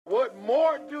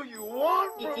more do you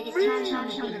want from me?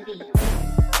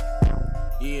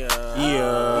 Yeah,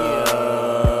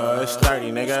 it's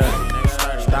 30, nigga.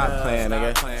 Stop playing,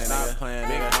 nigga. Stop playing,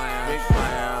 nigga.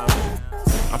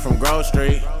 I'm from Grove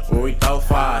Street, where we throw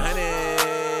five.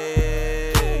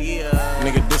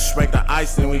 Nigga disrespect the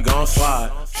ice, then we gon'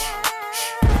 slide.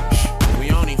 We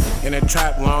on him. In the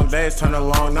trap, long days turn to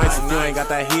long nights. If you ain't got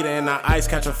that heater in the ice,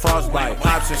 catch a frostbite.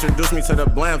 Pops introduced me to the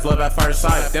blams, love at first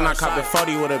sight. Then I copped a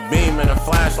 40 with a beam and a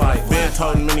flashlight. Been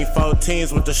toting many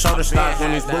 14s with the shoulder stock.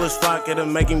 When these bullets flock, it'll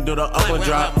make him do the upward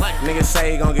drop. Niggas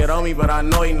say he gon' get on me, but I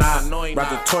know he not. Brought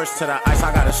the torch to the ice,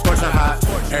 I got it scorching hot.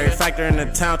 Every factor in the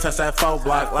town, touch that 4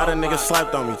 block. Lot of niggas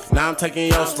slept on me, now I'm taking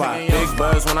your spot. Big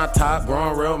buzz when I top,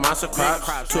 growing real monster crops.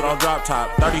 2-door drop top,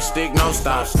 30 stick, no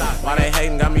stop. Why they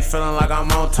hating, got me feeling like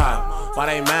I'm on top. Why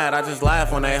they mad? I just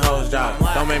laugh when they hoes drop.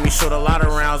 Don't make me shoot a lot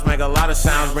of rounds, make a lot of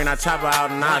sounds. Bring that chopper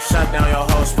out and I'll shut down your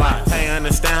whole spot. Can't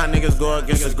understand how niggas go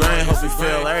against the grain. Hope you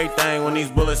feel everything when these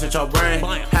bullets hit your brain.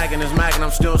 Hacking this Mac and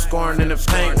I'm still scoring in the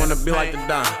paint. Wanna be like the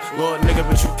Don, Lord nigga,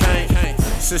 but you can't.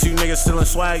 Since you niggas still in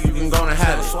swag, you can go and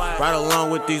have it. Right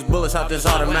along with these bullets out this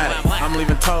automatic. I'm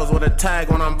leaving toes with a tag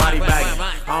when I'm body bagging.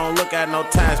 I don't look at no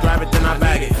tags, grab it then I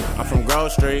bag it. I'm from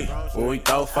Grove Street, where we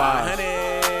throw five.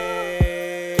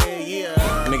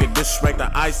 Nigga disrespect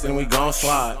the ice, then we gon'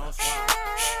 slide.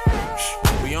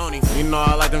 We on him. You know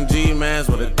I like them G-mans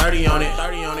with a 30 on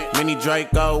it. Mini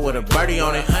Draco with a birdie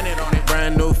on it.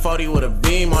 Brand new 40 with a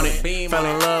beam on it. Fell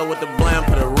in love with the blam,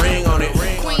 put a ring on it.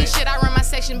 Queen shit, I run my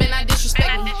section, been not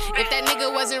disrespect me. If that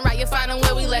nigga wasn't right, you find him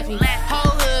where we left me.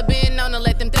 Whole hood been known to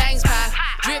let them things pop.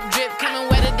 Drip, drip, coming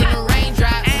wetter than a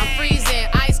raindrop. I'm freezing,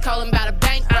 ice cold, I'm about a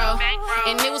bankroll.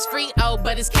 And it was free, oh,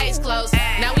 but his case closed.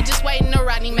 Now we just waiting to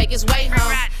Rodney make his way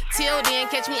home. Till then,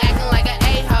 catch me acting like an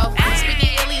a-ho.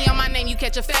 Speaking illy on my name, you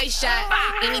catch a face shot.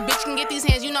 Any bitch can get these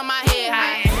hands, you know my head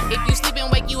high. If you sleep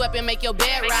and wake you up and make your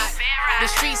bed rock. The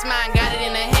streets mine, got it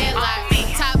in a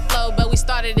headlock. Top flow, but we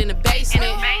started in the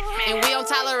basement. And we don't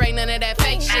tolerate none of that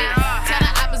fake shit. Tell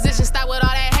the opposition, stop with all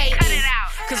that hating.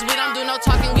 Cause we don't do no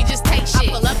talking, we just take shit.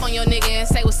 I pull up on your nigga and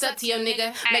say what's up to your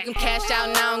nigga. Make him cash out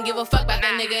and I don't give a fuck about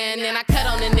that nigga. And then I cut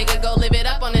on the nigga, go live it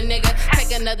up on the nigga.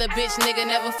 Take another bitch nigga,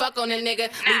 never fuck on the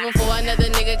nigga. Leave him for another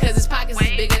nigga cause his pockets is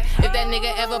bigger. If that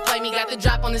nigga ever play me, got the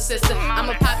drop on the sister. I'm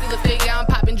a popular figure, I'm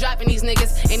popping, dropping these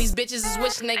niggas. And these bitches is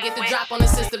wishing they get the drop on the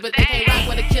sister. But they can't rock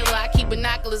with a killer, I keep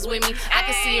binoculars with me. I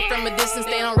can see it from a distance,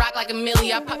 they don't rock like a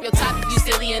milli. I pop your top if you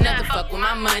silly enough to fuck with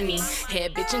my money.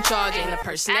 Head bitch in charge, ain't the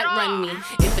person that run me.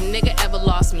 If a nigga ever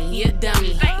lost me, he a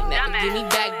dummy. He can never give me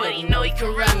back, but he know he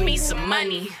can run me. Some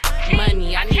money,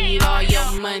 money, I need all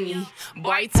your money.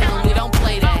 Boy, tell him we don't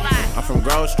play that. I'm from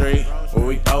Grove Street, where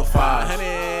we throw five.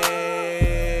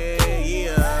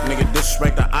 Nigga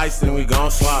disrespect the ice, then we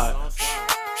gon' slide.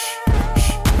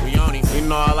 We on him. You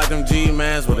know I like them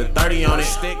G-mans with a 30 on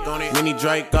it. Mini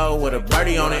Draco with a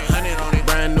birdie on it.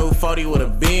 Brand new 40 with a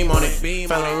beam on it.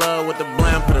 Fell in love with the